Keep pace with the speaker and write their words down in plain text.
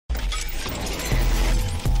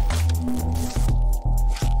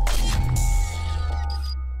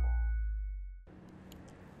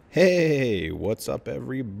Hey, what's up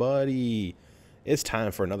everybody? It's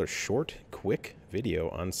time for another short, quick video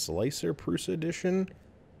on Slicer Prusa Edition,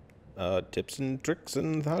 tips and tricks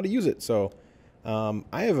and how to use it. So,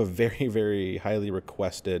 I have a very highly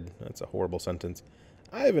requested, that's a horrible sentence,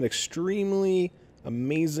 I have an extremely,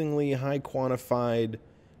 amazingly high quantified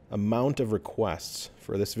amount of requests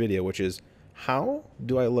for this video, which is how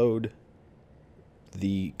do I load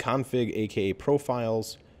the config, aka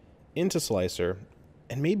profiles, into Slicer,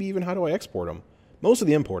 and maybe even how do I export them? Most of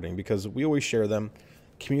the importing, because we always share them.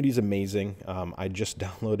 Community's amazing. I just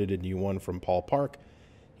downloaded a new one from Paul Park.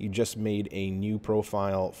 He just made a new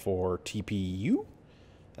profile for TPU,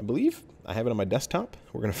 I believe. I have it on my desktop.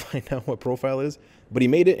 We're going to find out what profile is. But he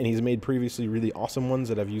made it, and he's made previously really awesome ones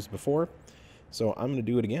that I've used before. So I'm going to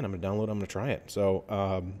do it again. I'm going to download it. I'm going to try it. So,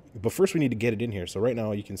 but first we need to get it in here. So right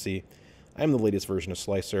now you can see I'm the latest version of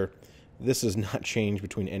Slicer. This has not changed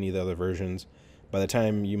between any of the other versions. By the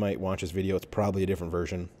time you might watch this video, it's probably a different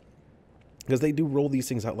version, because they do roll these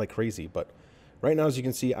things out like crazy. But right now, as you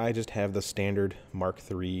can see, I just have the standard Mark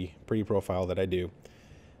III pretty profile that I do,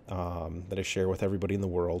 that I share with everybody in the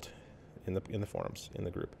world, in the forums, in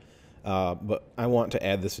the group. But I want to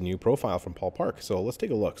add this new profile from Paul Park. So let's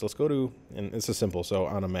take a look. So let's go to, and this is simple. So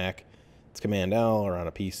on a Mac, it's Command L, or on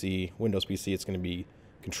a PC, Windows PC, it's going to be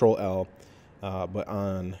Control L. But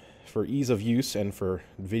for ease of use and for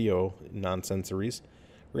video non-sensories,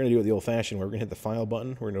 we're going to do it the old-fashioned way. We're going to hit the File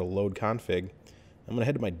button. We're going to load config. I'm going to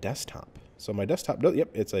head to my desktop. So my desktop,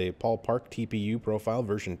 yep, it's a Paul Park TPU profile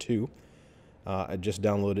version 2. I just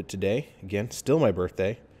downloaded it today. Again, still my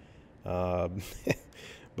birthday. But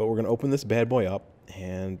we're going to open this bad boy up,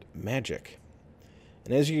 and magic.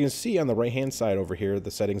 And as you can see on the right-hand side over here,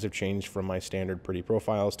 the settings have changed from my standard pretty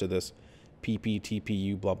profiles to this PP,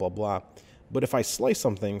 TPU, blah, blah, blah. But if I slice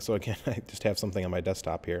something, so again, I just have something on my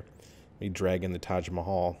desktop here. Let me drag in the Taj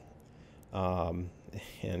Mahal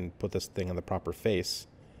and put this thing on the proper face.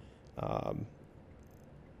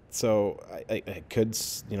 So I could,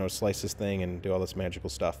 slice this thing and do all this magical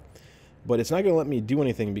stuff. But it's not going to let me do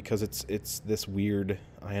anything because it's this weird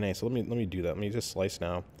INA. So let me do that. Let me just slice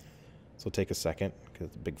now. So it'll take a second because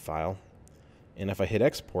it's a big file. And if I hit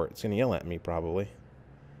export, it's going to yell at me probably.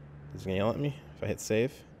 It's going to yell at me if I hit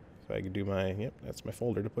save. I could do my, yep, that's my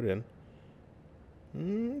folder to put it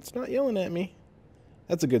in. It's not yelling at me.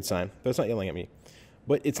 That's a good sign, but it's not yelling at me.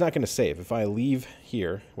 But it's not going to save. If I leave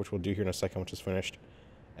here, which we'll do here in a second, which is finished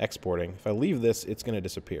exporting, if I leave this, it's going to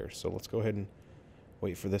disappear. So let's go ahead and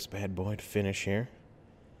wait for this bad boy to finish here.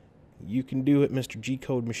 You can do it, Mr.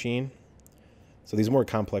 G-Code machine. So these more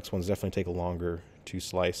complex ones definitely take longer to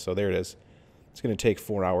slice. So there it is. It's going to take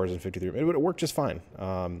 4 hours and 53 minutes, but it worked just fine.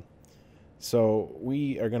 So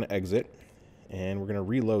we are going to exit, and we're going to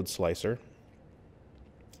reload Slicer.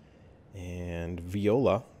 And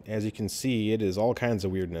Viola, as you can see, it is all kinds of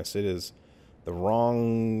weirdness. It is the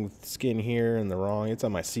wrong skin here and the wrong, it's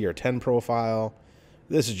on my CR10 profile.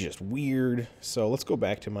 This is just weird. So let's go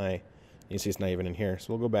back to my, you can see it's not even in here. So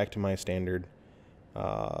we'll go back to my standard,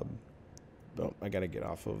 oh, I got to get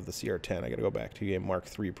off of the CR10. I got to go back to a Mark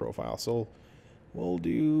III profile. So we'll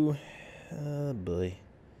do, boy.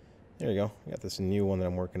 There you go. I got this new one that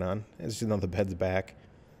I'm working on. As you know, the bed's back.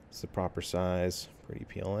 It's the proper size. Pretty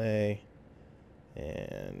PLA.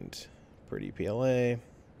 And pretty PLA.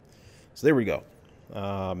 So there we go.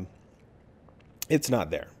 It's not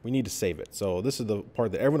there. We need to save it. So this is the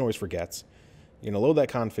part that everyone always forgets. You're going to load that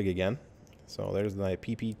config again. So there's my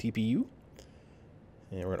PP TPU.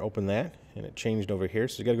 And we're going to open that. And it changed over here.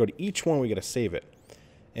 So you got to go to each one. We got to save it.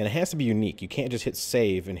 And it has to be unique. You can't just hit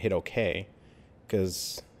save and hit OK,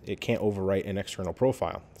 because it can't overwrite an external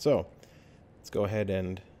profile. So let's go ahead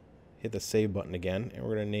and hit the save button again, and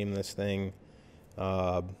we're going to name this thing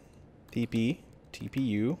PP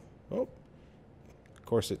TPU. Oh, of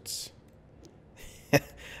course it's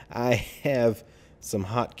I have some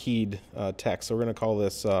hotkeyed text, so we're going to call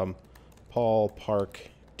this Paul Park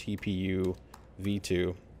TPU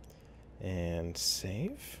V2 and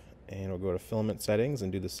save. And we'll go to filament settings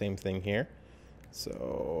and do the same thing here.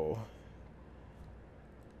 So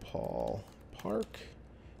Paul Park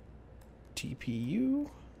TPU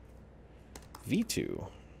V2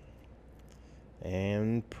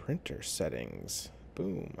 and printer settings.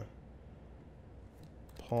 Boom.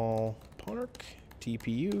 Paul Park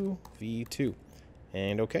TPU V2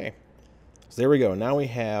 and OK. So there we go. Now we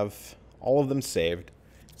have all of them saved.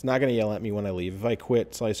 It's not going to yell at me when I leave. If I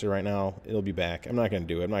quit Slicer right now, it'll be back. I'm not going to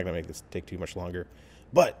do it. I'm not going to make this take too much longer.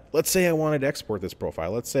 But let's say I wanted to export this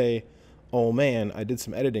profile. Let's say, oh man, I did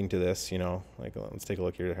some editing to this, like let's take a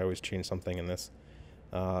look here. I always change something in this.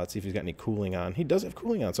 Let's see if he's got any cooling on. He does have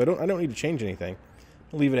cooling on, so I don't need to change anything.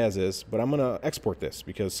 leave it as is, but I'm going to export this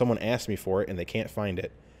because someone asked me for it and they can't find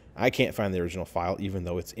it. I can't find the original file, even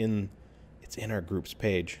though it's in our group's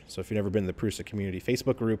page. So if you've never been to the Prusa Community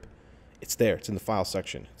Facebook group, it's there. It's in the file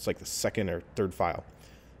section. It's like the second or third file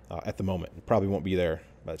at the moment. It probably won't be there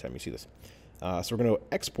by the time you see this. So we're going to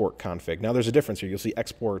export config. Now there's a difference here. You'll see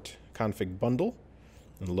export config bundle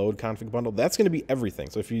and load config bundle. That's going to be everything.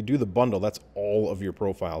 So if you do the bundle, that's all of your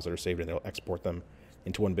profiles that are saved, and it'll export them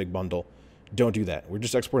into one big bundle. Don't do that. We're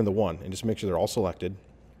just exporting the one, and just make sure they're all selected.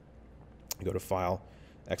 Go to File,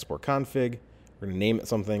 Export Config. We're going to name it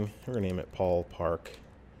something. We're going to name it Paul Park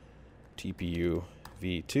TPU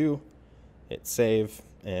V2. Hit Save,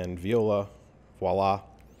 and voila.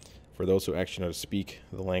 For those who actually know to speak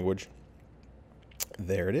the language,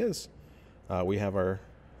 there it is. We have our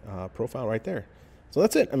profile right there. So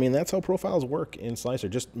that's it. I mean, that's how profiles work in Slic3r.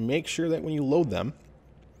 Just make sure that when you load them,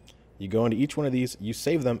 you go into each one of these, you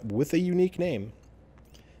save them with a unique name,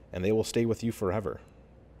 and they will stay with you forever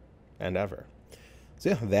and ever.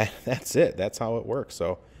 So yeah, that's it. That's how it works.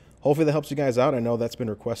 So hopefully that helps you guys out. I know that's been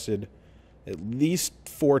requested at least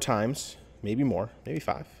 4 times, maybe more, maybe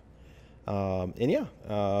 5. And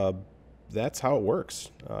yeah, that's how it works.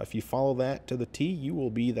 If you follow that to the T, you will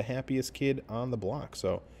be the happiest kid on the block.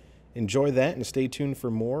 So enjoy that and stay tuned for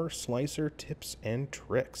more Slic3r tips and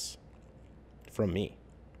tricks from me.